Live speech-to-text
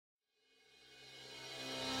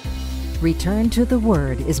Return to the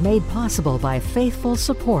Word is made possible by faithful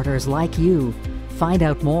supporters like you. Find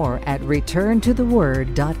out more at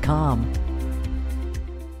returntotheword.com.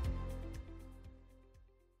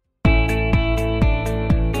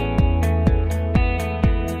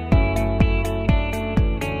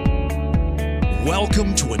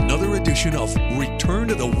 Welcome to another edition of Return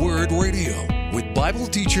to the Word Radio with Bible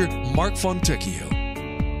teacher Mark Fontecchio.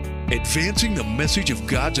 Advancing the message of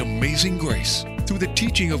God's amazing grace through the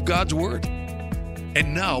teaching of God's Word.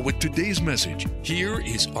 And now with today's message, here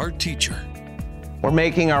is our teacher. We're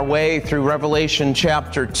making our way through Revelation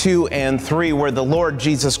chapter 2 and 3, where the Lord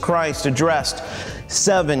Jesus Christ addressed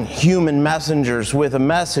 7 human messengers with a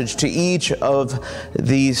message to each of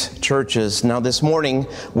these churches. Now this morning,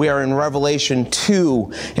 we are in Revelation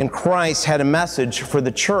 2, and Christ had a message for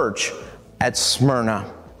the church at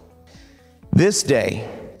Smyrna. This day,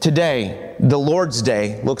 today, the Lord's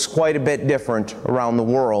Day, looks quite a bit different around the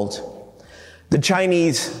world. The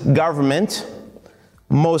Chinese government,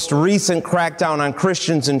 most recent crackdown on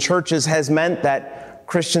Christians and churches has meant that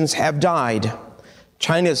Christians have died.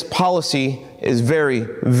 China's policy is very,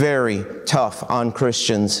 very tough on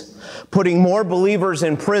Christians, putting more believers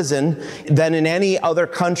in prison than in any other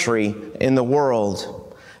country in the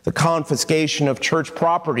world. The confiscation of church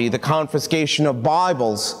property, the confiscation of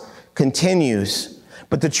Bibles continues.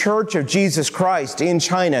 But the Church of Jesus Christ in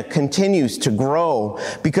China continues to grow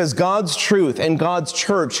because God's truth and God's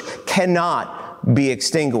church cannot be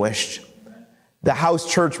extinguished. The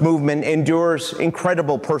house church movement endures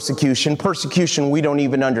incredible persecution we don't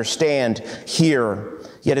even understand here.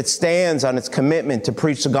 Yet it stands on its commitment to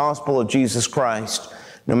preach the gospel of Jesus Christ,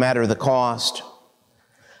 no matter the cost.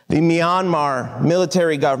 The Myanmar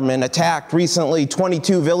military government attacked recently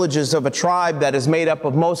 22 villages of a tribe that is made up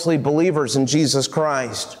of mostly believers in Jesus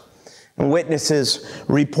Christ. And witnesses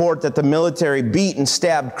report that the military beat and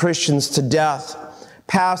stabbed Christians to death.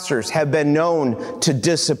 Pastors have been known to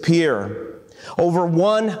disappear. Over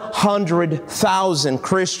 100,000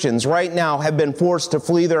 Christians right now have been forced to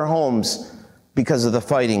flee their homes because of the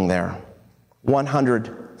fighting there.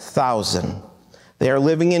 100,000. They are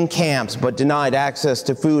living in camps but denied access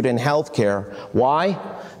to food and health care. Why?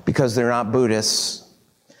 Because they're not Buddhists.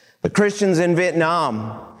 The Christians in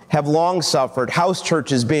Vietnam have long suffered house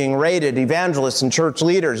churches being raided, evangelists and church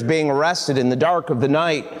leaders being arrested in the dark of the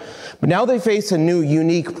night. But now they face a new,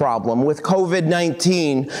 unique problem. With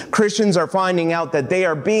COVID-19, Christians are finding out that they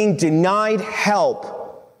are being denied help.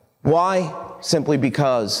 Why? Simply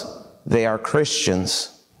because they are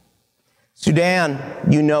Christians. Sudan,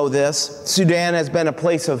 you know this. Sudan has been a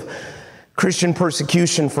place of Christian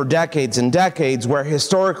persecution for decades and decades, where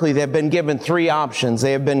historically they've been given 3 options.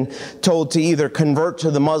 They have been told to either convert to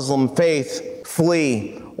the Muslim faith,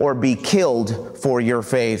 flee, or be killed for your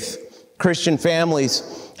faith. Christian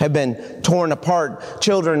families have been torn apart.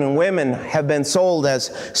 Children and women have been sold as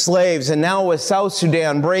slaves. And now with South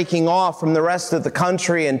Sudan breaking off from the rest of the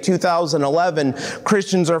country in 2011,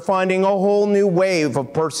 Christians are finding a whole new wave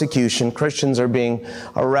of persecution. Christians are being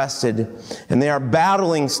arrested, and they are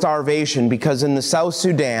battling starvation because in the South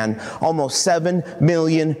Sudan, almost 7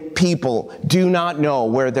 million people do not know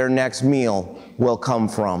where their next meal will come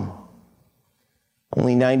from.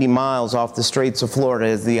 Only 90 miles off the Straits of Florida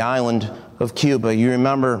is the island of Cuba. You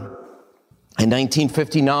remember in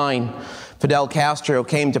 1959, Fidel Castro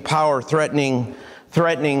came to power threatening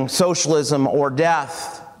socialism or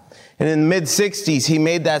death. And in the mid-60s, he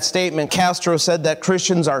made that statement. Castro said that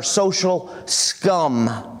Christians are social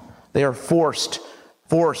scum. They are forced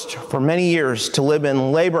for many years to live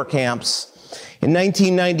in labor camps. In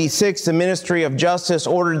 1996, the Ministry of Justice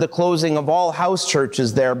ordered the closing of all house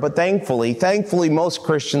churches there, but thankfully, most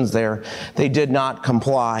Christians there, they did not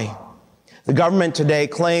comply. The government today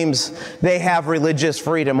claims they have religious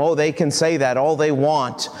freedom. Oh, they can say that all they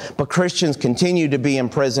want, but Christians continue to be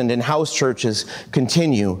imprisoned and house churches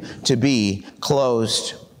continue to be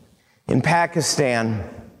closed. In Pakistan,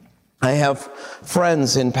 I have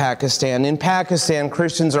friends in Pakistan. In Pakistan,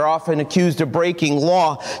 Christians are often accused of breaking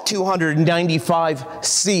Law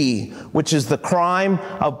 295C, which is the crime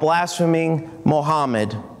of blaspheming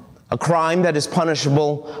Muhammad, a crime that is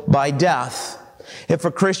punishable by death. If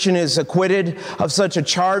a Christian is acquitted of such a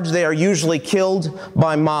charge, they are usually killed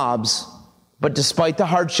by mobs. But despite the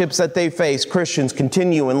hardships that they face, Christians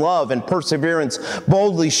continue in love and perseverance,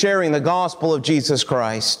 boldly sharing the gospel of Jesus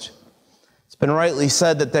Christ. It's been rightly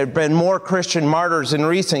said that there have been more Christian martyrs in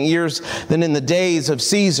recent years than in the days of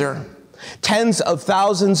Caesar. Tens of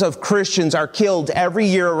thousands of Christians are killed every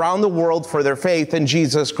year around the world for their faith in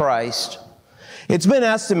Jesus Christ. It's been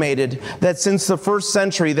estimated that since the first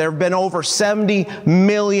century, there have been over 70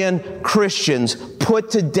 million Christians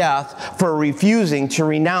put to death for refusing to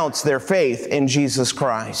renounce their faith in Jesus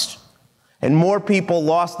Christ. And more people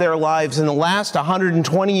lost their lives in the last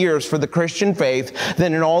 120 years for the Christian faith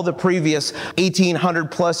than in all the previous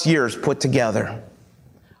 1,800 plus years put together.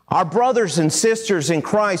 Our brothers and sisters in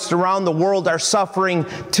Christ around the world are suffering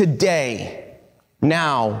today,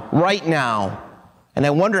 now, right now. And I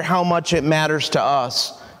wonder how much it matters to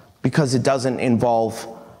us because it doesn't involve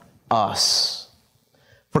us.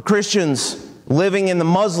 For Christians living in the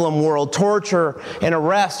Muslim world, torture and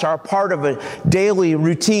arrest are part of a daily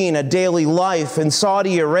routine, a daily life. In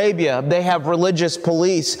Saudi Arabia, they have religious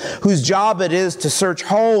police whose job it is to search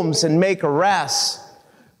homes and make arrests.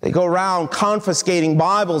 They go around confiscating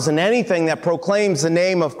Bibles and anything that proclaims the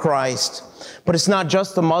name of Christ. But it's not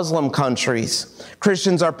just the Muslim countries.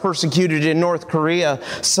 Christians are persecuted in North Korea,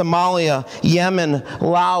 Somalia, Yemen,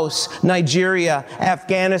 Laos, Nigeria,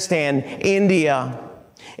 Afghanistan, India.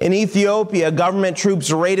 In Ethiopia, government troops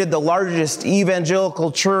raided the largest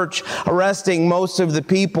evangelical church, arresting most of the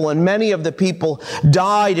people, and many of the people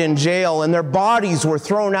died in jail, and their bodies were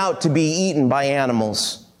thrown out to be eaten by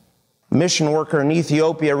animals. A mission worker in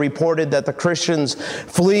Ethiopia reported that the Christians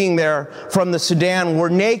fleeing there from the Sudan were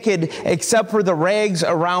naked except for the rags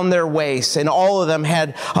around their waists, and all of them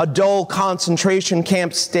had a dull concentration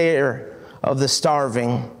camp stare of the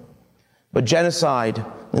starving. But genocide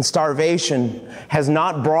and starvation has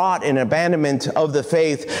not brought an abandonment of the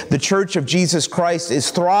faith. The Church of Jesus Christ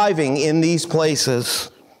is thriving in these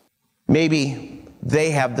places. Maybe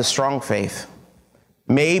they have the strong faith.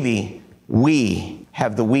 Maybe we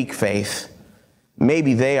have the weak faith.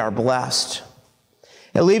 Maybe they are blessed.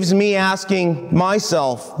 It leaves me asking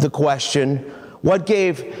myself the question, what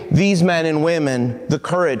gave these men and women the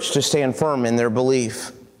courage to stand firm in their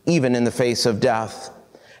belief, even in the face of death?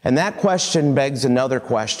 And that question begs another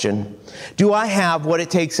question. Do I have what it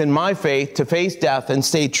takes in my faith to face death and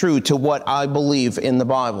stay true to what I believe in the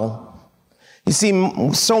Bible? You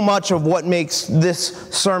see, so much of what makes this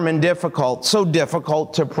sermon difficult, so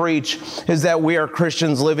difficult to preach, is that we are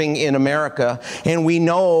Christians living in America, and we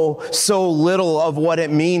know so little of what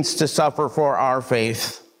it means to suffer for our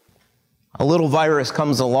faith. A little virus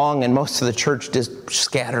comes along, and most of the church just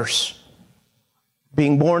scatters.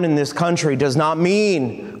 Being born in this country does not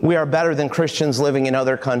mean we are better than Christians living in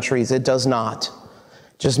other countries. It does not.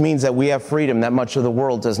 It just means that we have freedom that much of the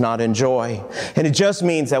world does not enjoy. And it just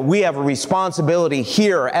means that we have a responsibility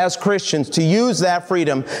here as Christians to use that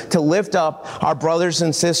freedom to lift up our brothers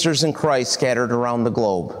and sisters in Christ scattered around the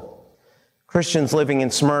globe. Christians living in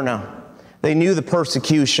Smyrna, they knew the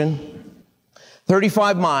persecution.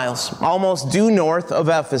 35 miles, almost due north of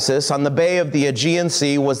Ephesus, on the bay of the Aegean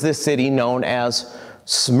Sea, was this city known as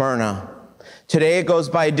Smyrna. Today it goes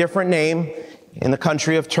by a different name in the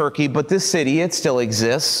country of Turkey, but this city, it still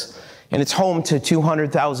exists, and it's home to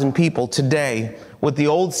 200,000 people today, with the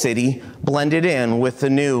old city blended in with the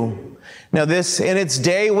new. Now this, in its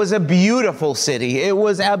day, was a beautiful city. It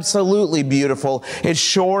was absolutely beautiful. Its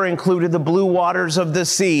shore included the blue waters of the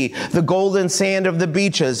sea, the golden sand of the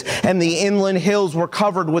beaches, and the inland hills were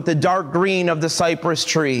covered with the dark green of the cypress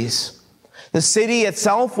trees. The city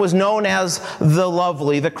itself was known as the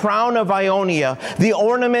Lovely, the crown of Ionia, the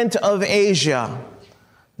ornament of Asia.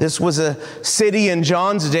 This was a city in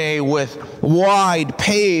John's day with wide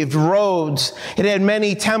paved roads. It had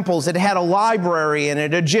many temples. It had a library in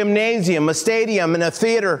it, a gymnasium, a stadium, and a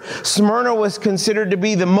theater. Smyrna was considered to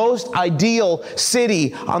be the most ideal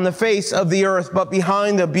city on the face of the earth. But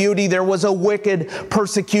behind the beauty, there was a wicked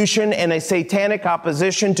persecution and a satanic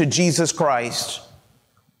opposition to Jesus Christ.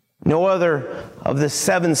 No other of the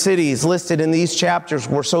 7 cities listed in these chapters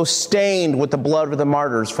were so stained with the blood of the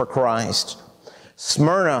martyrs for Christ.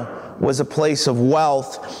 Smyrna was a place of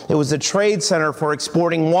wealth. It was a trade center for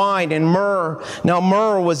exporting wine and myrrh. Now,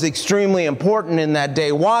 myrrh was extremely important in that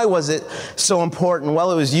day. Why was it so important?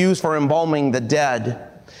 Well, it was used for embalming the dead.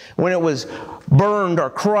 When it was burned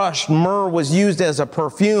or crushed, myrrh was used as a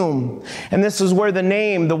perfume. And this is where the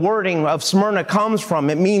name, the wording of Smyrna comes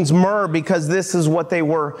from. It means myrrh because this is what they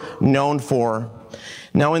were known for.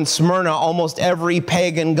 Now in Smyrna, almost every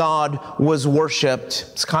pagan god was worshipped.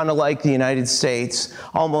 It's kind of like the United States.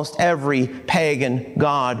 Almost every pagan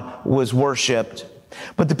god was worshipped.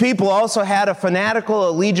 But the people also had a fanatical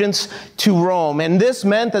allegiance to Rome. And this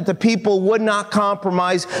meant that the people would not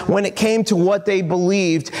compromise when it came to what they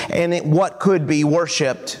believed and what could be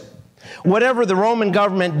worshipped. Whatever the Roman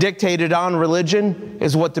government dictated on religion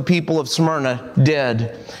is what the people of Smyrna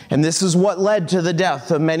did. And this is what led to the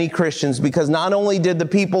death of many Christians, because not only did the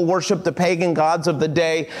people worship the pagan gods of the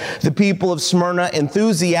day, the people of Smyrna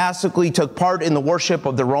enthusiastically took part in the worship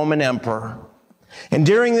of the Roman emperor. And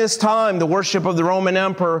during this time, the worship of the Roman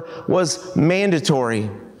emperor was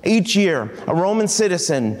mandatory. Each year, a Roman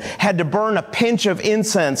citizen had to burn a pinch of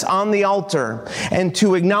incense on the altar and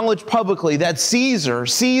to acknowledge publicly that Caesar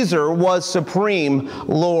was supreme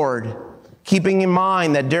Lord. Keeping in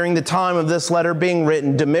mind that during the time of this letter being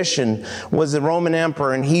written, Domitian was the Roman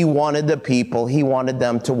emperor, and he wanted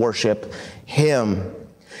them to worship him.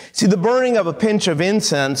 See, the burning of a pinch of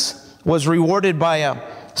incense was rewarded by a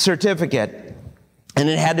certificate, and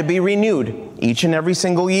it had to be renewed each and every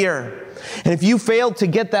single year. And if you failed to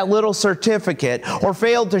get that little certificate or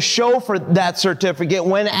failed to show for that certificate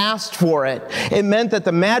when asked for it, it meant that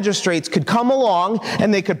the magistrates could come along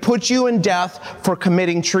and they could put you in death for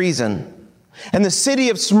committing treason. And the city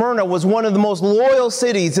of Smyrna was one of the most loyal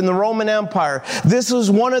cities in the Roman Empire. This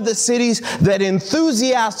was one of the cities that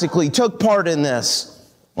enthusiastically took part in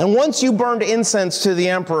this. And once you burned incense to the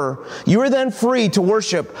emperor, you were then free to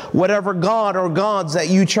worship whatever god or gods that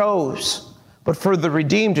you chose. But for the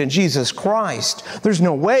redeemed in Jesus Christ, there's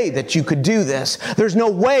no way that you could do this. There's no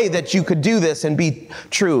way that you could do this and be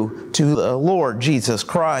true to the Lord Jesus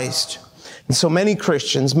Christ. And so many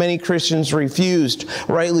Christians refused,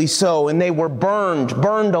 rightly so, and they were burned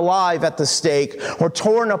alive at the stake or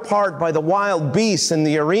torn apart by the wild beasts in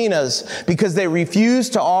the arenas because they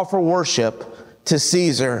refused to offer worship to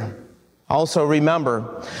Caesar. Also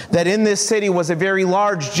remember that in this city was a very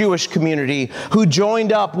large Jewish community who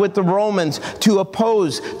joined up with the Romans to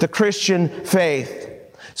oppose the Christian faith.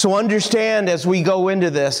 So understand as we go into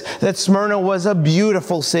this that Smyrna was a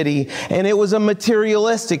beautiful city, and it was a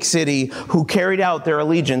materialistic city who carried out their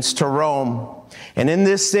allegiance to Rome. And in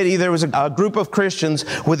this city there was a group of Christians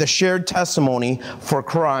with a shared testimony for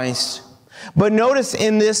Christ. But notice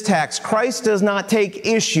in this text, Christ does not take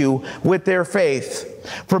issue with their faith.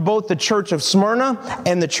 For both the church of Smyrna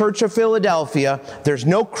and the church of Philadelphia, there's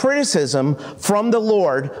no criticism from the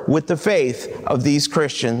Lord with the faith of these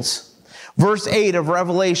Christians. Verse 8 of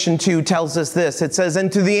Revelation 2 tells us this. It says,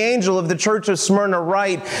 "And to the angel of the church of Smyrna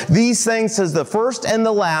write, these things says the first and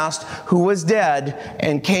the last, who was dead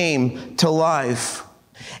and came to life."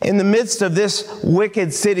 In the midst of this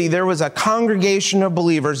wicked city, there was a congregation of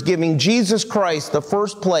believers giving Jesus Christ the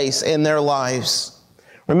first place in their lives.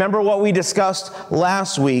 Remember what we discussed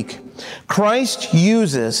last week. Christ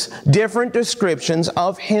uses different descriptions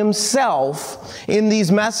of himself in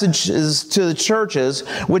these messages to the churches,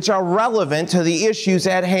 which are relevant to the issues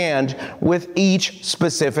at hand with each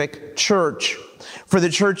specific church. For the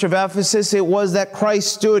church of Ephesus, it was that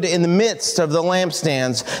Christ stood in the midst of the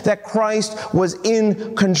lampstands, that Christ was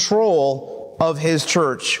in control of his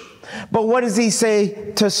church. But what does he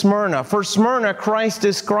say to Smyrna? For Smyrna, Christ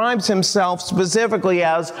describes himself specifically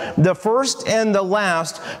as the first and the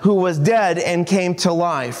last who was dead and came to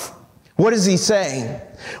life. What is he saying?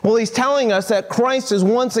 Well, he's telling us that Christ is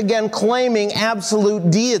once again claiming absolute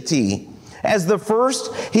deity. As the first,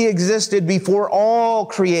 he existed before all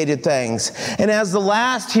created things. And as the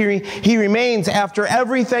last, he remains after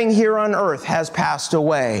everything here on earth has passed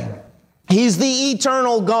away. He's the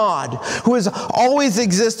eternal God who has always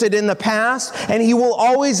existed in the past, and he will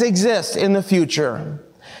always exist in the future.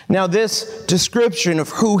 Now, this description of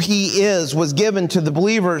who he is was given to the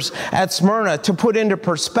believers at Smyrna to put into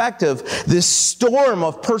perspective this storm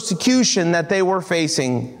of persecution that they were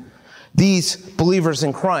facing. These believers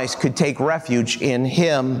in Christ could take refuge in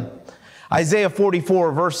him. Isaiah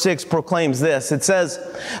 44 verse 6 proclaims this. It says,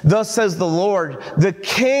 "Thus says the Lord, the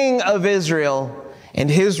King of Israel and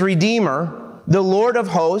his Redeemer, the Lord of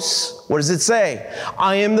hosts." What does it say?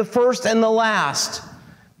 "I am the first and the last.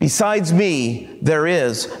 Besides me, there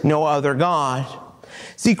is no other God."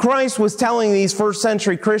 See, Christ was telling these first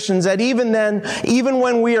century Christians that even then, even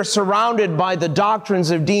when we are surrounded by the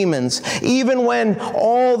doctrines of demons, even when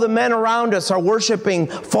all the men around us are worshiping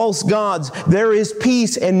false gods, there is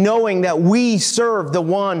peace in knowing that we serve the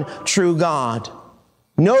one true God.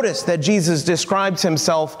 Notice that Jesus describes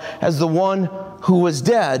himself as the one who was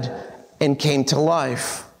dead and came to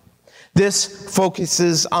life. This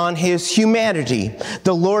focuses on his humanity.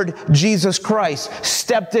 The Lord Jesus Christ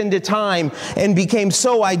stepped into time and became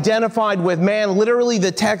so identified with man. Literally,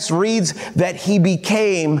 the text reads that he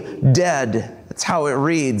became dead. That's how it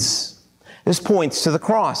reads. This points to the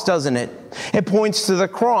cross, doesn't it? It points to the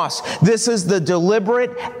cross. This is the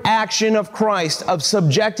deliberate action of Christ of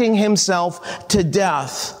subjecting himself to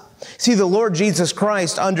death. See, the Lord Jesus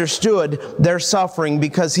Christ understood their suffering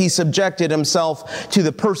because he subjected himself to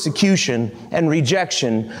the persecution and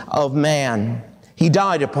rejection of man. He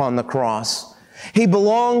died upon the cross. He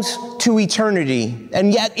belongs to eternity,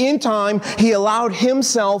 and yet in time he allowed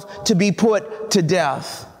himself to be put to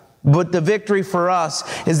death. But the victory for us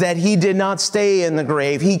is that he did not stay in the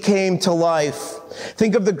grave. He came to life.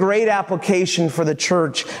 Think of the great application for the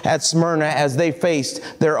church at Smyrna as they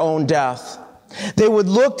faced their own death. They would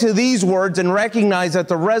look to these words and recognize that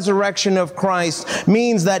the resurrection of Christ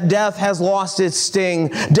means that death has lost its sting.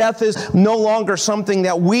 Death is no longer something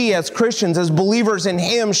that we as Christians, as believers in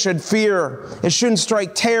him, should fear. It shouldn't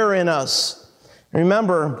strike terror in us.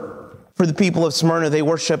 Remember, for the people of Smyrna, they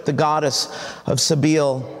worshiped the goddess of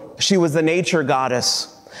Cybele. She was the nature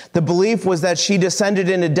goddess. The belief was that she descended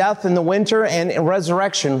into death in the winter and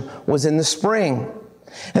resurrection was in the spring.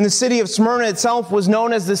 And the city of Smyrna itself was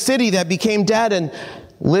known as the city that became dead and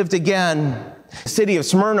lived again. The city of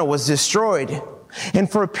Smyrna was destroyed.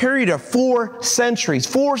 And for a period of 4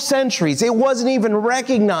 centuries, it wasn't even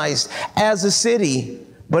recognized as a city.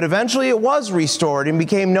 But eventually it was restored and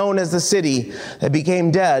became known as the city that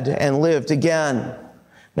became dead and lived again.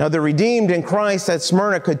 Now, the redeemed in Christ at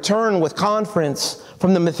Smyrna could turn with confidence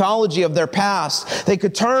from the mythology of their past. They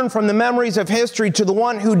could turn from the memories of history to the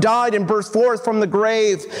one who died and burst forth from the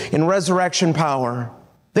grave in resurrection power.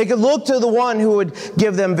 They could look to the one who would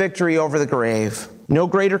give them victory over the grave. No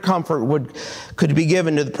greater comfort could be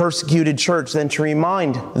given to the persecuted church than to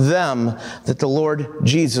remind them that the Lord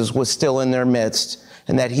Jesus was still in their midst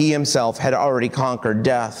and that he himself had already conquered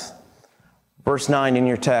death. Verse 9 in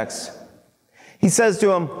your text. He says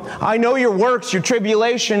to him, I know your works, your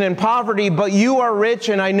tribulation and poverty, but you are rich,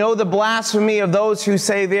 and I know the blasphemy of those who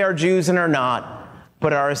say they are Jews and are not,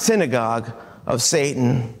 but are a synagogue of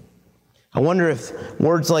Satan. I wonder if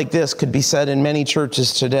words like this could be said in many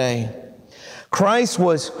churches today. Christ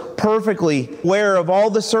was perfectly aware of all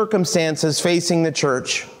the circumstances facing the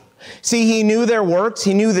church. See, he knew their works.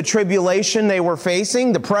 He knew the tribulation they were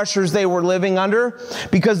facing, the pressures they were living under,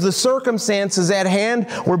 because the circumstances at hand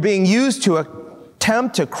were being used to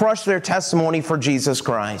attempt to crush their testimony for Jesus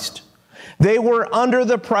Christ. They were under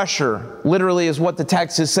the pressure, literally is what the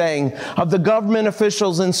text is saying, of the government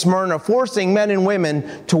officials in Smyrna, forcing men and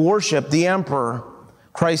women to worship the emperor.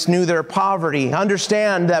 Christ knew their poverty.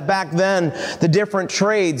 Understand that back then, the different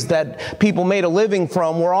trades that people made a living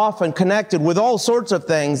from were often connected with all sorts of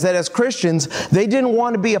things that as Christians, they didn't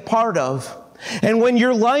want to be a part of. And when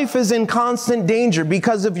your life is in constant danger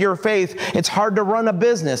because of your faith, it's hard to run a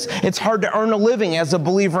business. It's hard to earn a living as a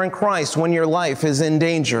believer in Christ when your life is in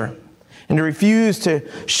danger. And to refuse to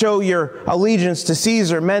show your allegiance to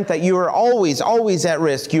Caesar meant that you were always at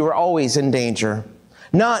risk. You were always in danger.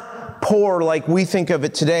 Not poor like we think of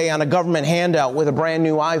it today on a government handout with a brand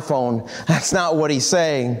new iPhone. That's not what he's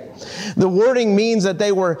saying. The wording means that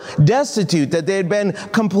they were destitute, that they had been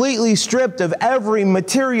completely stripped of every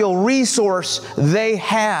material resource they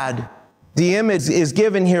had. The image is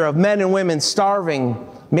given here of men and women starving,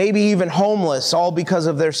 maybe even homeless, all because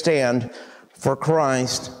of their stand for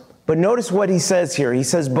Christ. But notice what he says here. He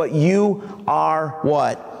says, but you are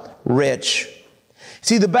what? Rich.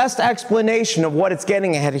 See, the best explanation of what it's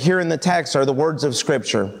getting at here in the text are the words of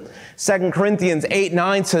Scripture. 2 Corinthians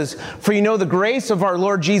 8:9 says, for you know the grace of our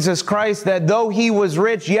Lord Jesus Christ, that though he was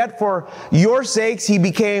rich, yet for your sakes he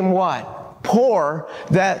became what? Poor,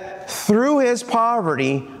 that through his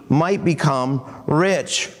poverty might become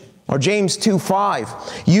rich. Or James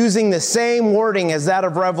 2:5, using the same wording as that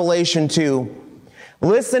of Revelation 2.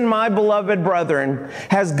 Listen, my beloved brethren,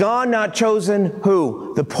 has God not chosen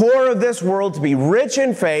who? The poor of this world to be rich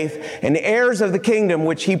in faith and heirs of the kingdom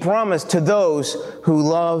which he promised to those who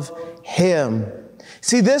love him.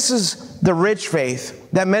 See, this is the rich faith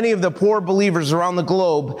that many of the poor believers around the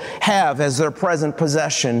globe have as their present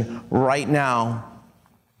possession right now.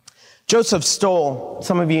 Joseph Stoll,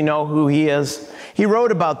 some of you know who he is. He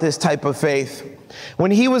wrote about this type of faith.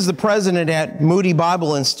 When he was the president at Moody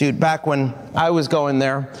Bible Institute, back when I was going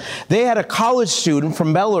there, they had a college student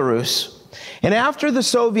from Belarus. And after the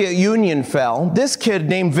Soviet Union fell, this kid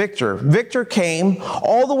named Victor came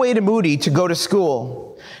all the way to Moody to go to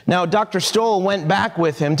school. Now, Dr. Stoll went back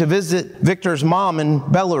with him to visit Victor's mom in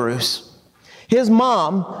Belarus. His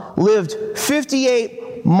mom lived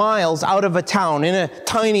 58 miles out of a town in a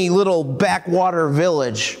tiny little backwater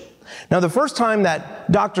village. Now, the first time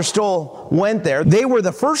that Dr. Stoll went there, they were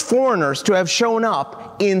the first foreigners to have shown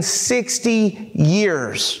up in 60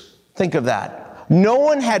 years. Think of that. No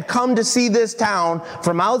one had come to see this town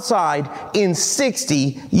from outside in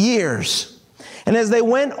 60 years. And as they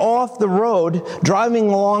went off the road, driving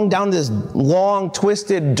along down this long,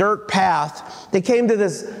 twisted dirt path, they came to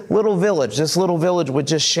this little village with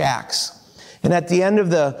just shacks. And at the end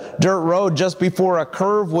of the dirt road, just before a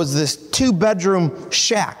curve, was this 2-bedroom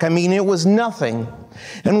shack. I mean, it was nothing.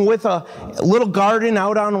 And with a little garden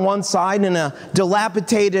out on one side and a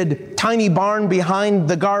dilapidated tiny barn behind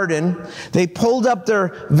the garden, they pulled up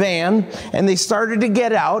their van and they started to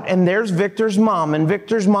get out, and there's Victor's mom. And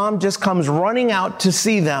Victor's mom just comes running out to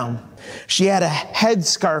see them. She had a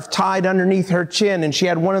headscarf tied underneath her chin, and she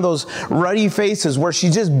had one of those ruddy faces where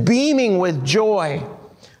she's just beaming with joy.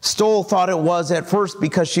 Stoll thought it was at first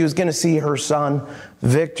because she was going to see her son,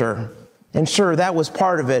 Victor. And sure, that was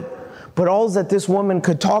part of it. But all that this woman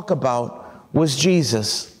could talk about was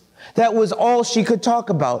Jesus. That was all she could talk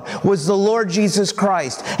about, was the Lord Jesus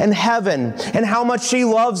Christ and heaven, and how much she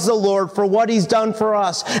loves the Lord for what He's done for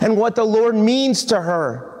us and what the Lord means to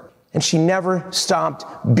her. And she never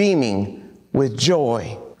stopped beaming with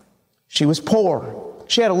joy. She was poor.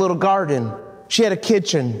 She had a little garden. She had a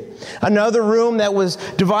kitchen, another room that was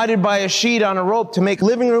divided by a sheet on a rope to make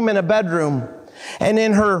living room and a bedroom. And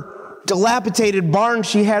in her dilapidated barn,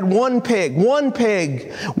 she had one pig,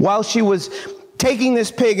 while she was taking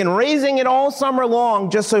this pig and raising it all summer long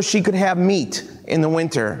just so she could have meat in the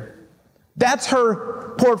winter. That's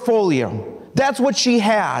her portfolio. That's what she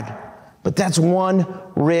had. But that's one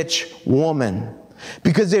rich woman.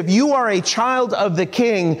 Because if you are a child of the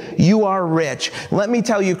King, you are rich. Let me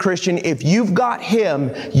tell you, Christian, if you've got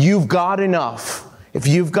Him, you've got enough. If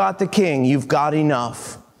you've got the King, you've got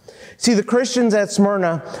enough. See, the Christians at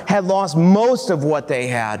Smyrna had lost most of what they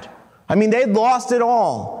had. I mean, they'd lost it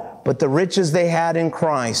all. But the riches they had in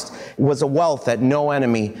Christ was a wealth that no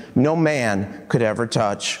enemy, no man could ever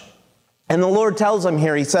touch. And the Lord tells them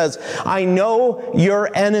here, He says, I know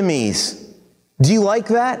your enemies. Do you like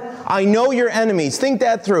that? I know your enemies. Think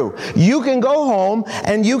that through. You can go home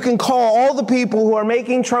and you can call all the people who are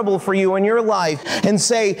making trouble for you in your life and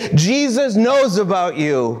say, Jesus knows about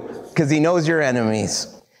you, because He knows your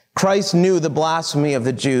enemies. Christ knew the blasphemy of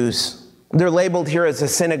the Jews. They're labeled here as a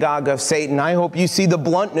synagogue of Satan. I hope you see the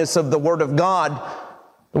bluntness of the Word of God.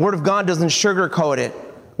 The Word of God doesn't sugarcoat it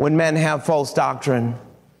when men have false doctrine.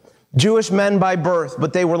 Jewish men by birth,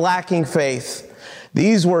 but they were lacking faith.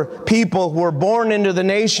 These were people who were born into the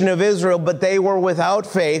nation of Israel, but they were without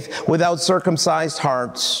faith, without circumcised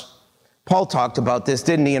hearts. Paul talked about this,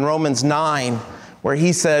 didn't he, in Romans 9, where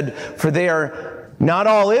he said, for they are not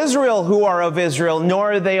all Israel who are of Israel,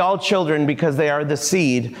 nor are they all children, because they are the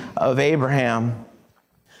seed of Abraham.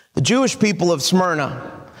 The Jewish people of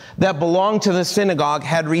Smyrna that belonged to the synagogue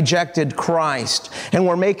had rejected Christ and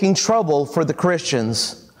were making trouble for the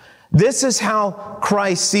Christians. This is how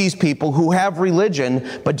Christ sees people who have religion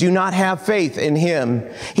but do not have faith in Him.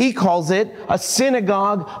 He calls it a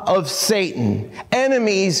synagogue of Satan,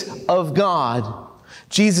 enemies of God.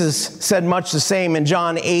 Jesus said much the same in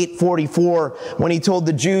John 8:44 when He told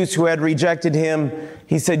the Jews who had rejected Him,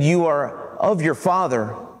 He said, you are of your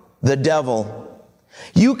father, the devil.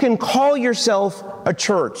 You can call yourself a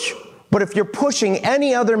church, but if you're pushing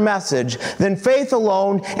any other message than faith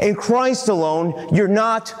alone and Christ alone, you're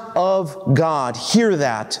not of God. Hear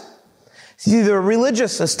that. See, the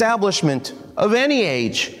religious establishment of any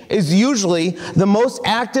age is usually the most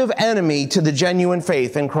active enemy to the genuine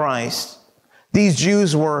faith in Christ. These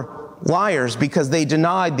Jews were liars because they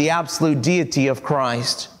denied the absolute deity of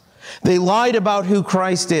Christ. They lied about who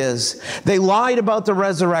Christ is. They lied about the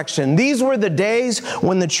resurrection. These were the days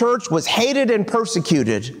when the church was hated and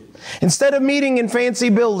persecuted. Instead of meeting in fancy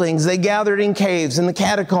buildings, they gathered in caves, in the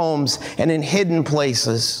catacombs, and in hidden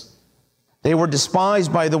places. They were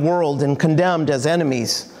despised by the world and condemned as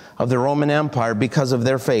enemies of the Roman Empire because of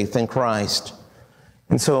their faith in Christ.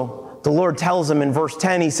 And so the Lord tells them in verse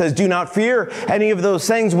 10, He says, do not fear any of those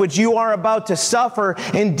things which you are about to suffer.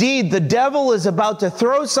 Indeed, the devil is about to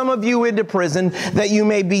throw some of you into prison that you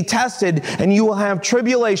may be tested, and you will have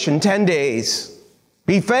tribulation 10 days.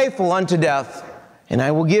 Be faithful unto death, and I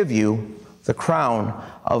will give you the crown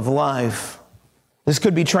of life. This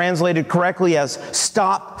could be translated correctly as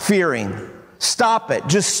stop fearing. Stop it.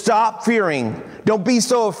 Just stop fearing. Don't be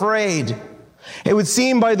so afraid. It would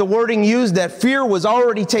seem by the wording used that fear was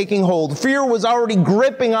already taking hold. Fear was already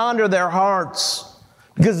gripping onto their hearts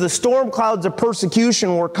because the storm clouds of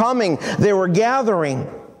persecution were coming. They were gathering.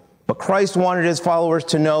 But Christ wanted His followers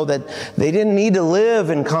to know that they didn't need to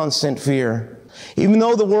live in constant fear. Even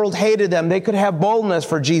though the world hated them, they could have boldness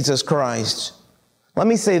for Jesus Christ. Let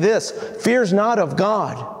me say this, fear is not of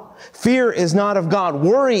God. Fear is not of God.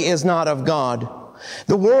 Worry is not of God.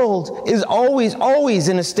 The world is always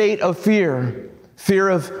in a state of fear. fear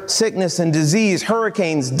of sickness and disease,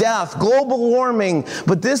 hurricanes, death, global warming.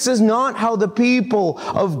 But this is not how the people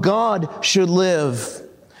of God should live.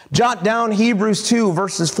 Jot down Hebrews 2,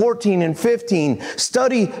 verses 14 and 15.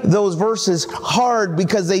 Study those verses hard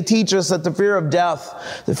because they teach us that the fear of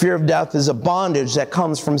death is a bondage that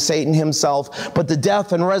comes from Satan himself. But the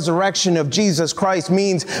death and resurrection of Jesus Christ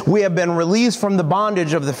means we have been released from the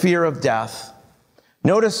bondage of the fear of death.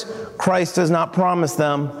 Notice Christ does not promise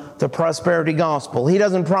them the prosperity gospel. He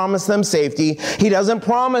doesn't promise them safety. He doesn't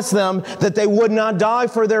promise them that they would not die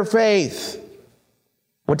for their faith.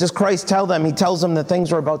 What does Christ tell them? He tells them that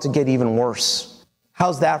things are about to get even worse.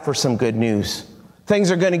 How's that for some good news? Things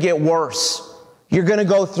are going to get worse. You're going to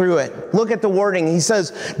go through it. Look at the wording. He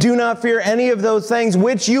says, do not fear any of those things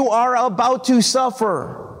which you are about to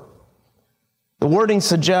suffer. The wording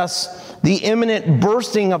suggests the imminent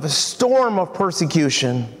bursting of a storm of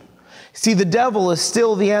persecution. See, the devil is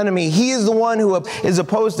still the enemy. He is the one who is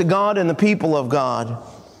opposed to God and the people of God.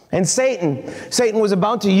 And Satan was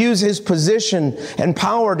about to use his position and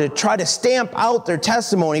power to try to stamp out their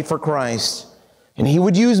testimony for Christ. And he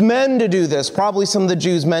would use men to do this, probably some of the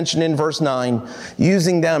Jews mentioned in verse 9,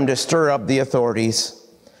 using them to stir up the authorities.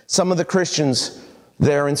 Some of the Christians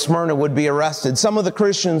there in Smyrna would be arrested. Some of the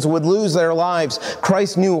Christians would lose their lives.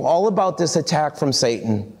 Christ knew all about this attack from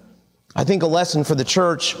Satan. I think a lesson for the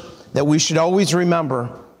church that we should always remember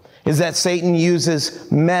is that Satan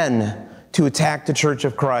uses men to attack the church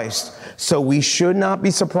of Christ. So we should not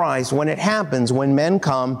be surprised when it happens, when men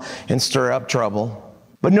come and stir up trouble.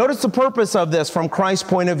 But notice the purpose of this from Christ's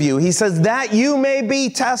point of view. He says, that you may be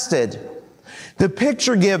tested. The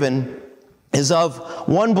picture given is of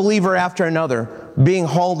one believer after another being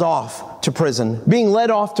hauled off to prison, being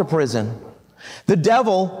led off to prison. The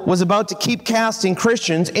devil was about to keep casting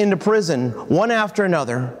Christians into prison, one after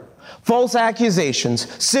another. False accusations,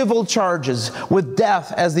 civil charges, with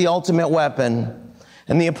death as the ultimate weapon.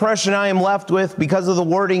 And the impression I am left with, because of the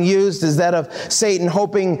wording used, is that of Satan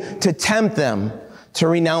hoping to tempt them to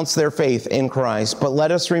renounce their faith in Christ. But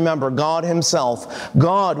let us remember, God himself,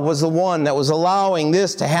 God was the one that was allowing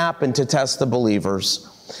this to happen to test the believers.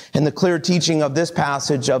 And the clear teaching of this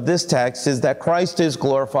passage, of this text, is that Christ is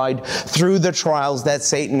glorified through the trials that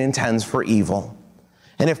Satan intends for evil.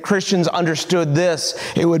 And if Christians understood this,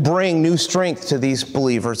 it would bring new strength to these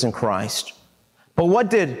believers in Christ. But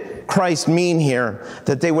what did Christ mean here,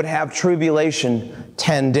 that they would have tribulation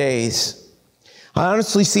 10 days? I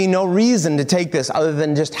honestly see no reason to take this other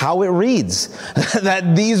than just how it reads,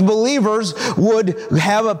 that these believers would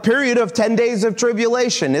have a period of 10 days of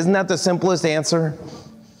tribulation. Isn't that the simplest answer?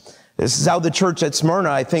 This is how the church at Smyrna,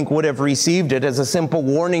 I think, would have received it, as a simple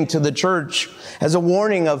warning to the church, as a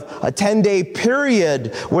warning of a 10-day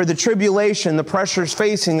period where the tribulation, the pressures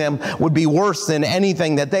facing them, would be worse than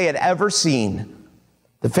anything that they had ever seen.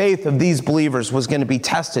 The faith of these believers was going to be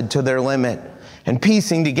tested to their limit. And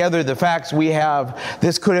piecing together the facts we have,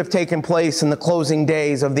 this could have taken place in the closing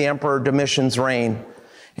days of the Emperor Domitian's reign.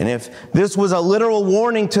 And if this was a literal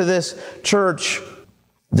warning to this church,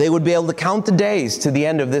 they would be able to count the days to the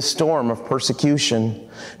end of this storm of persecution,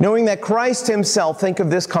 knowing that Christ himself, think of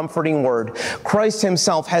this comforting word, Christ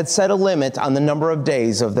himself had set a limit on the number of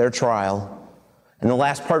days of their trial. And the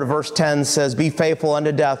last part of verse 10 says, be faithful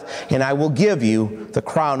unto death, and I will give you the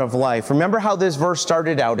crown of life. Remember how this verse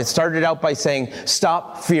started out? It started out by saying,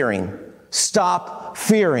 stop fearing. Stop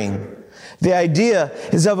fearing. The idea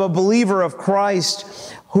is of a believer of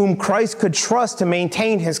Christ whom Christ could trust to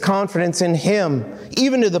maintain his confidence in him,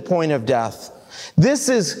 even to the point of death. This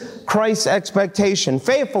is Christ's expectation,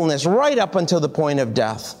 faithfulness right up until the point of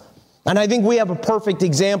death. And I think we have a perfect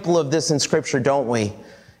example of this in Scripture, don't we?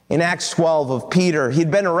 In Acts 12 of Peter,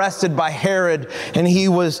 he'd been arrested by Herod and he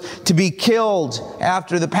was to be killed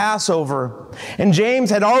after the Passover. And James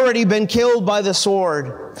had already been killed by the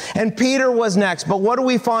sword. And Peter was next. But what do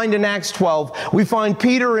we find in Acts 12? We find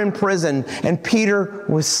Peter in prison and Peter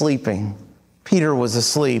was sleeping. Peter was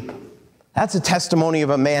asleep. That's a testimony of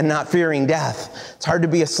a man not fearing death. It's hard to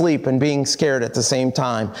be asleep and being scared at the same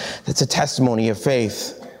time. That's a testimony of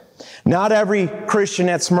faith. Not every Christian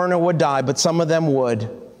at Smyrna would die, but some of them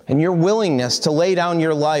would. And your willingness to lay down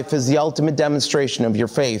your life is the ultimate demonstration of your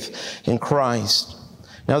faith in Christ.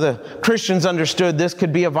 Now, the Christians understood this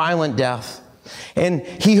could be a violent death. And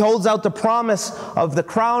he holds out the promise of the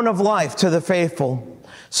crown of life to the faithful.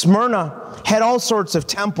 Smyrna had all sorts of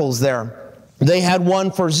temples there. They had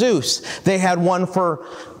one for Zeus. They had one for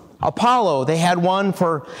Apollo. They had one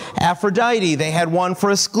for Aphrodite. They had one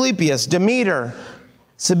for Asclepius, Demeter,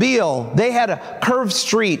 Sabeel, they had a curved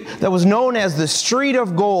street that was known as the Street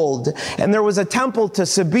of Gold. And there was a temple to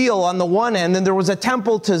Sabeel on the one end, and there was a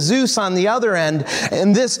temple to Zeus on the other end.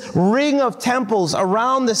 And this ring of temples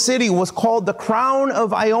around the city was called the Crown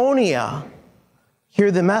of Ionia.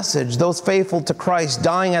 Hear the message. Those faithful to Christ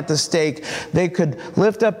dying at the stake, they could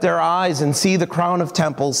lift up their eyes and see the crown of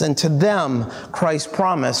temples. And to them, Christ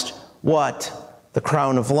promised what? The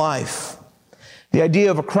crown of life. The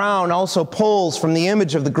idea of a crown also pulls from the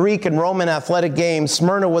image of the Greek and Roman athletic games.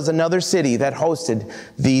 Smyrna was another city that hosted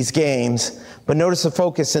these games. But notice the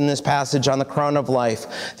focus in this passage on the crown of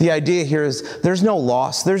life. The idea here is there's no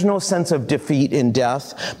loss. There's no sense of defeat in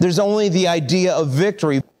death. There's only the idea of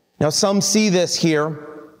victory. Now, some see this here,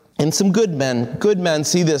 and some good men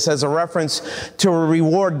see this as a reference to a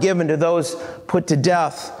reward given to those put to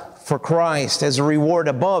death for Christ, as a reward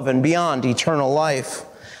above and beyond eternal life.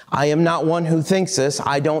 I am not one who thinks this.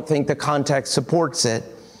 I don't think the context supports it.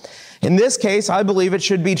 In this case, I believe it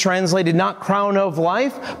should be translated not crown of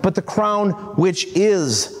life, but the crown which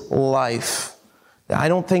is life. I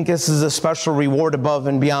don't think this is a special reward above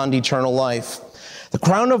and beyond eternal life. The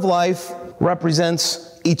crown of life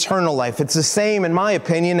represents eternal life. It's the same, in my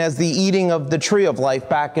opinion, as the eating of the tree of life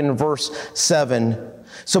back in verse 7.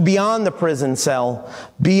 So beyond the prison cell,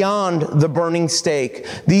 beyond the burning stake,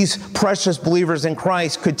 these precious believers in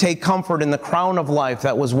Christ could take comfort in the crown of life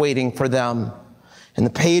that was waiting for them. And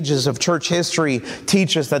the pages of church history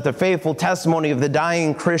teach us that the faithful testimony of the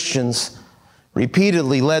dying Christians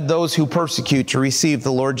repeatedly led those who persecute to receive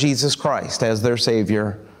the Lord Jesus Christ as their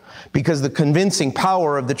Savior, because the convincing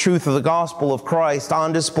power of the truth of the gospel of Christ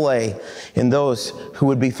on display in those who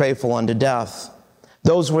would be faithful unto death.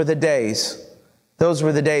 Those were the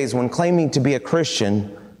days when claiming to be a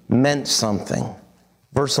Christian meant something.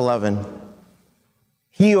 Verse 11.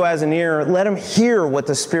 He who has an ear, let him hear what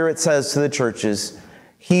the Spirit says to the churches.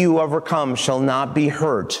 He who overcomes shall not be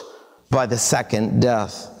hurt by the second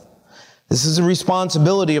death. This is a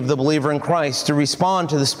responsibility of the believer in Christ to respond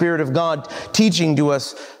to the Spirit of God teaching to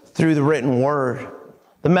us through the written word.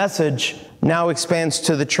 The message now expands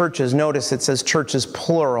to the churches. Notice it says churches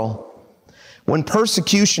plural. When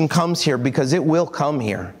persecution comes here, because it will come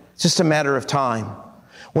here, it's just a matter of time.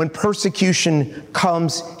 When persecution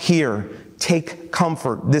comes here, take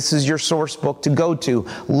comfort. This is your source book to go to.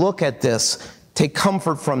 Look at this. Take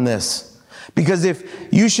comfort from this. Because if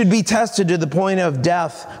you should be tested to the point of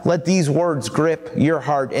death, let these words grip your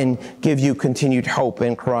heart and give you continued hope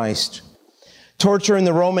in Christ. Torture in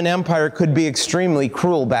the Roman Empire could be extremely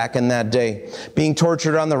cruel back in that day. Being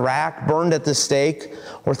tortured on the rack, burned at the stake,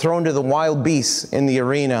 or thrown to the wild beasts in the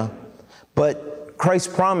arena. But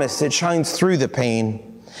Christ promised it shines through the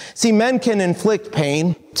pain. See, men can inflict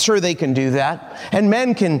pain. Sure, they can do that. And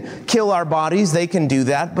men can kill our bodies. They can do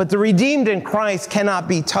that. But the redeemed in Christ cannot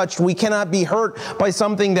be touched. We cannot be hurt by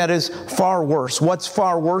something that is far worse. What's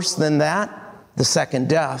far worse than that? The second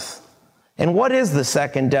death. And what is the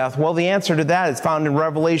second death? Well, the answer to that is found in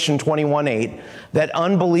Revelation 21:8, that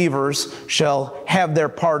unbelievers shall have their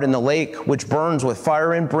part in the lake which burns with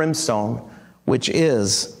fire and brimstone, which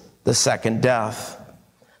is the second death.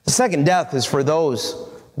 The second death is for those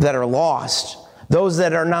that are lost, those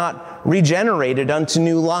that are not regenerated unto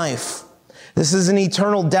new life. This is an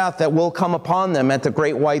eternal death that will come upon them at the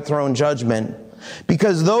great white throne judgment.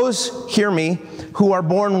 Because those, hear me, who are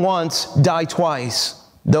born once die twice.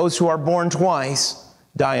 Those who are born twice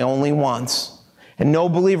die only once. And no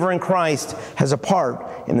believer in Christ has a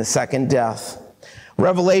part in the second death.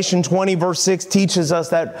 Revelation 20 verse 6 teaches us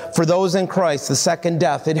that for those in Christ, the second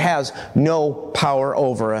death, it has no power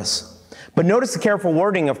over us. But notice the careful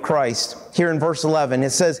wording of Christ here in verse 11.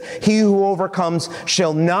 It says, he who overcomes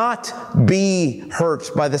shall not be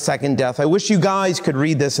hurt by the second death. I wish you guys could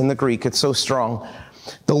read this in the Greek. It's so strong.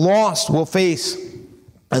 The lost will face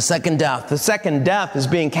a second death. The second death is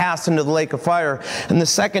being cast into the lake of fire. And the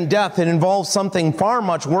second death, it involves something far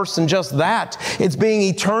much worse than just that. It's being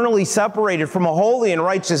eternally separated from a holy and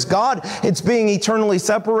righteous God. It's being eternally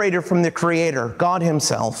separated from the Creator, God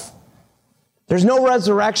Himself. There's no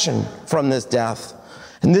resurrection from this death.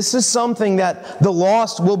 And this is something that the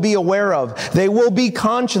lost will be aware of. They will be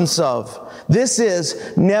conscious of. This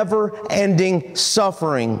is never-ending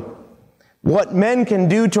suffering. What men can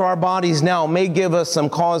do to our bodies now may give us some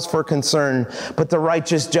cause for concern, but the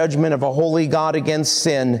righteous judgment of a holy God against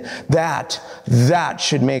sin, that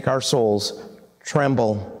should make our souls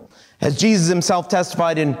tremble. As Jesus Himself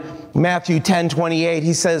testified in Matthew 10:28,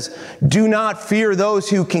 He says, do not fear those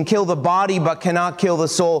who can kill the body but cannot kill the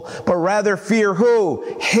soul, but rather fear who?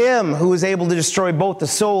 Him who is able to destroy both the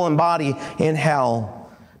soul and body in hell.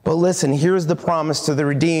 But listen, here's the promise to the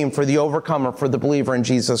redeemed, for the overcomer, for the believer in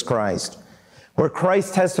Jesus Christ. Where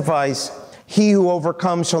Christ testifies, he who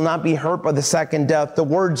overcomes shall not be hurt by the second death. The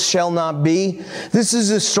word shall not be. This is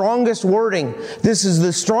the strongest wording. This is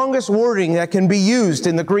the strongest wording that can be used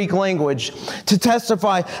in the Greek language to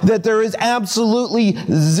testify that there is absolutely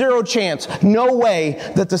zero chance, no way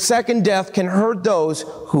that the second death can hurt those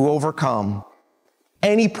who overcome.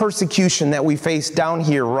 Any persecution that we face down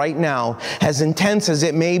here right now, as intense as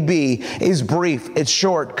it may be, is brief, it's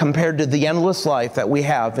short compared to the endless life that we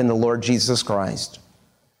have in the Lord Jesus Christ.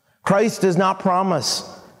 Christ does not promise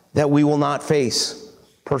that we will not face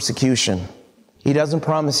persecution. He doesn't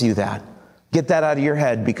promise you that. Get that out of your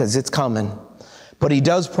head because it's coming. But he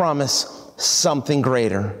does promise something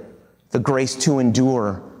greater, the grace to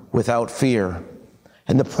endure without fear,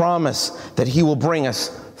 and the promise that he will bring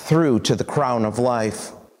us through to the crown of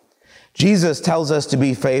life. Jesus tells us to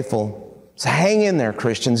be faithful. So hang in there,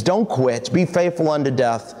 Christians. Don't quit. Be faithful unto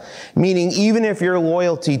death. Meaning, even if your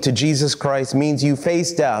loyalty to Jesus Christ means you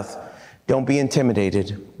face death, don't be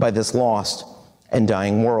intimidated by this lost and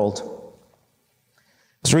dying world.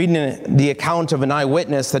 I was reading the account of an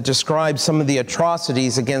eyewitness that describes some of the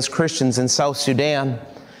atrocities against Christians in South Sudan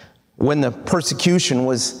when the persecution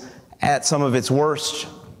was at some of its worst.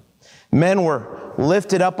 Men were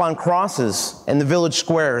lifted up on crosses in the village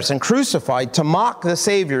squares and crucified to mock the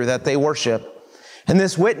Savior that they worship. And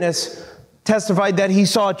this witness testified that he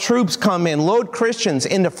saw troops come in, load Christians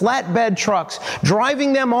into flatbed trucks,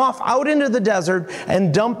 driving them off out into the desert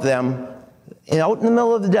and dump them out in the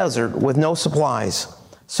middle of the desert with no supplies,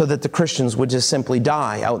 so that the Christians would just simply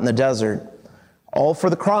die out in the desert, all for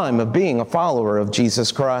the crime of being a follower of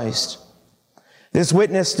Jesus Christ. This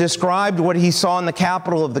witness described what he saw in the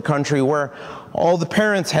capital of the country, where all the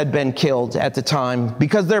parents had been killed at the time,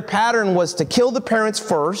 because their pattern was to kill the parents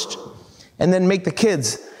first and then make the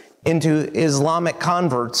kids into Islamic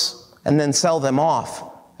converts and then sell them off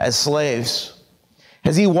as slaves.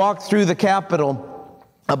 As he walked through the capital,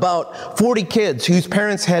 about 40 kids whose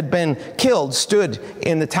parents had been killed stood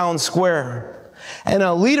in the town square. And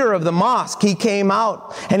a leader of the mosque, he came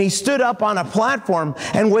out and he stood up on a platform,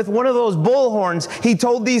 and with one of those bullhorns, he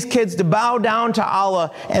told these kids to bow down to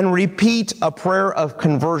Allah and repeat a prayer of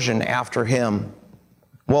conversion after him.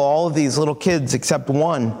 Well, all of these little kids, except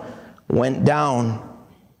one, went down.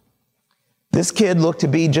 This kid looked to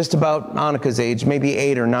be just about Annika's age, maybe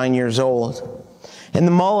 8 or 9 years old. And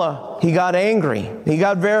the mullah, he got angry. He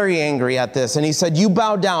got very angry at this. And he said, "You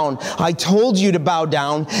bow down. I told you to bow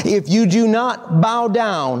down. If you do not bow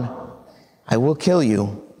down, I will kill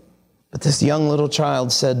you." But this young little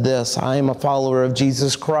child said this, "I am a follower of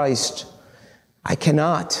Jesus Christ. I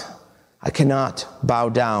cannot bow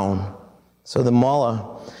down." So the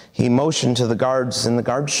mullah, he motioned to the guards, and the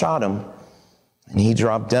guards shot him, and he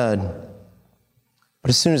dropped dead.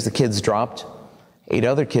 But as soon as the kids dropped, 8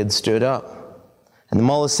 other kids stood up. And the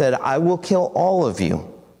mullah said, "I will kill all of you.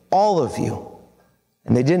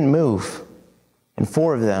 And they didn't move. And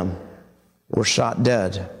 4 of them were shot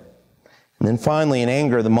dead. And then finally, in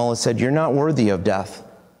anger, the mullah said, "You're not worthy of death."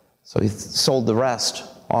 So he sold the rest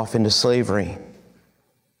off into slavery.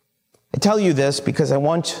 I tell you this because I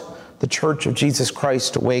want the Church of Jesus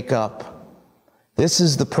Christ to wake up. This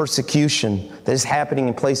is the persecution that is happening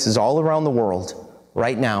in places all around the world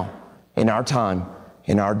right now, in our time,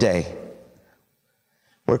 in our day,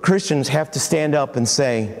 where Christians have to stand up and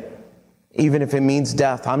say, even if it means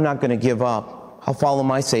death, I'm not going to give up. I'll follow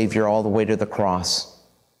my Savior all the way to the cross.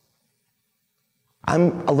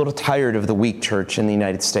 I'm a little tired of the weak church in the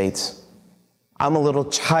United States. I'm a little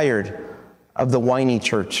tired of the whiny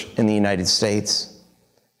church in the United States.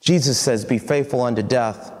 Jesus says, "Be faithful unto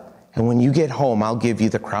death, and when you get home, I'll give you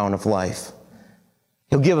the crown of life."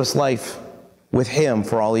 He'll give us life with him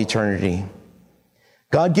for all eternity.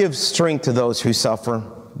 God gives strength to those who suffer,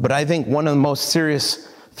 but I think one of the most serious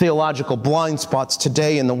theological blind spots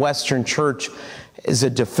today in the Western church is a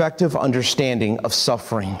defective understanding of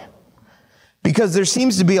suffering. Because there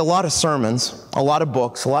seems to be a lot of sermons, a lot of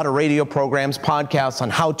books, a lot of radio programs, podcasts on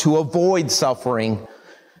how to avoid suffering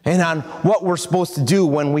and on what we're supposed to do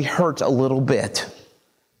when we hurt a little bit.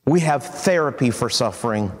 We have therapy for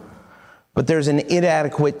suffering, but there's an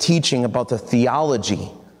inadequate teaching about the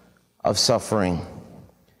theology of suffering.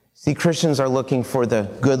 See, Christians are looking for the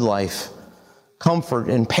good life, comfort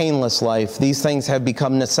and painless life. These things have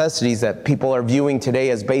become necessities that people are viewing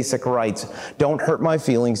today as basic rights. Don't hurt my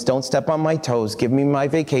feelings. Don't step on my toes. Give me my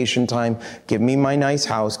vacation time. Give me my nice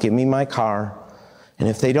house. Give me my car. And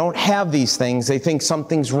if they don't have these things, they think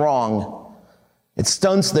something's wrong. It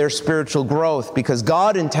stunts their spiritual growth, because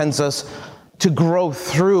God intends us to grow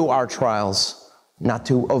through our trials, not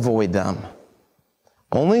to avoid them.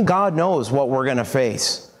 Only God knows what we're going to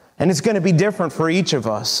face, and it's going to be different for each of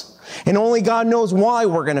us. And only God knows why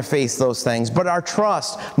we're going to face those things, but our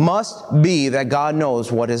trust must be that God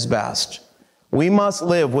knows what is best. We must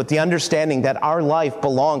live with the understanding that our life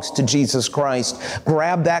belongs to Jesus Christ.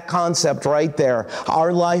 Grab that concept right there.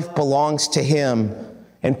 Our life belongs to Him.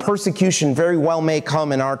 And persecution very well may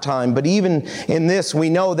come in our time. But even in this, we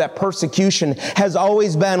know that persecution has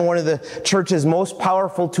always been one of the church's most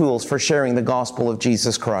powerful tools for sharing the gospel of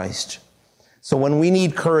Jesus Christ. So when we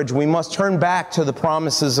need courage, we must turn back to the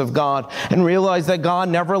promises of God and realize that God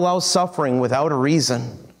never allows suffering without a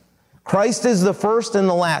reason. Christ is the first and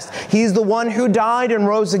the last. He's the one who died and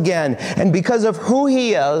rose again. And because of who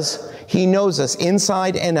He is, He knows us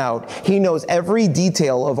inside and out. He knows every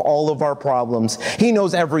detail of all of our problems. He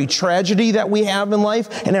knows every tragedy that we have in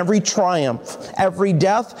life and every triumph, every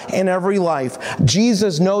death and every life.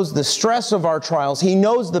 Jesus knows the stress of our trials. He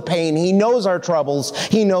knows the pain. He knows our troubles.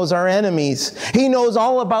 He knows our enemies. He knows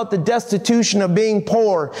all about the destitution of being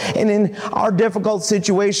poor and in our difficult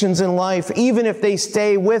situations in life, even if they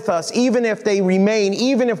stay with us, even if they remain,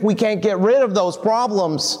 even if we can't get rid of those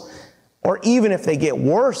problems. Or even if they get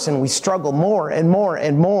worse and we struggle more and more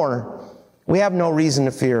and more, we have no reason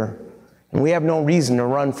to fear, and we have no reason to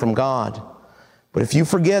run from God. But if you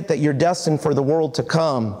forget that you're destined for the world to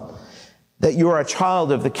come, that you are a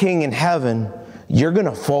child of the King in heaven, you're going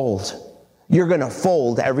to fold. You're going to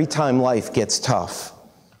fold every time life gets tough.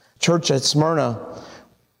 Church at Smyrna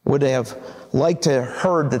would have liked to have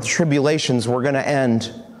heard that the tribulations were going to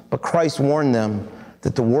end, but Christ warned them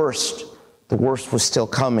that the worst was still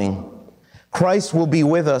coming. Christ will be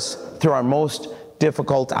with us through our most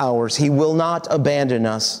difficult hours. He will not abandon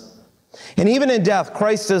us. And even in death,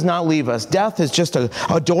 Christ does not leave us. Death is just a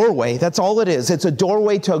doorway. That's all it is. It's a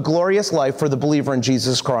doorway to a glorious life for the believer in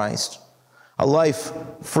Jesus Christ. A life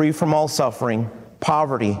free from all suffering,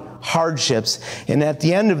 poverty, hardships. And at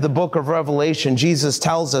the end of the book of Revelation, Jesus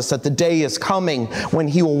tells us that the day is coming when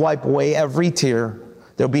He will wipe away every tear.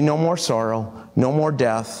 There'll be no more sorrow, no more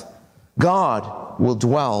death. God will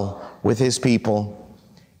dwell with His people.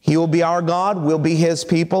 He will be our God, we'll be His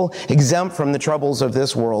people, exempt from the troubles of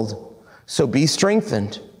this world. So be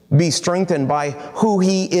strengthened. Be strengthened by who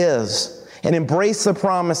He is, and embrace the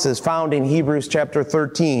promises found in Hebrews chapter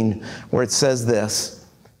 13, where it says this: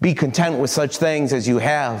 be content with such things as you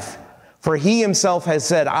have, for He Himself has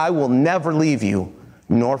said, I will never leave you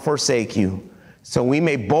nor forsake you. So we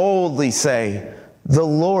may boldly say, the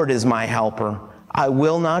Lord is my helper. I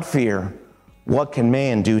will not fear. What can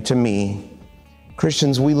man do to me?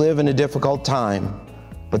 Christians, we live in a difficult time,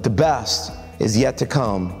 but the best is yet to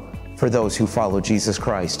come for those who follow Jesus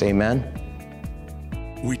Christ. Amen.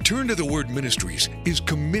 Return to the Word Ministries is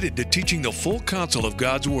committed to teaching the full counsel of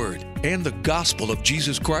God's Word and the gospel of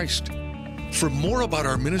Jesus Christ. For more about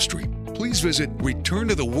our ministry, please visit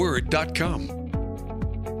returntotheword.com.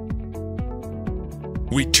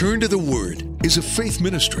 Return to the Word is a faith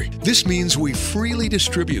ministry. This means we freely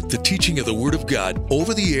distribute the teaching of the Word of God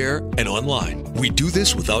over the air and online. We do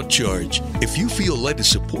this without charge. If you feel led to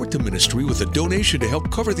support the ministry with a donation to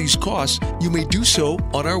help cover these costs, you may do so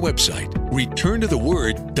on our website,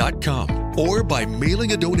 returntotheword.com, or by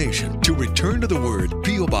mailing a donation to Return to the Word,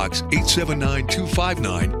 P.O. Box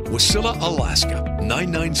 879259, Wasilla, Alaska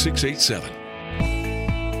 99687.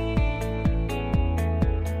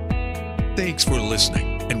 Thanks for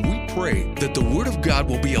listening, and we pray that the Word of God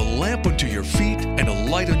will be a lamp unto your feet and a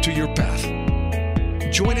light unto your path.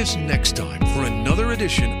 Join us next time for another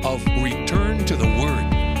edition of Return to the Word.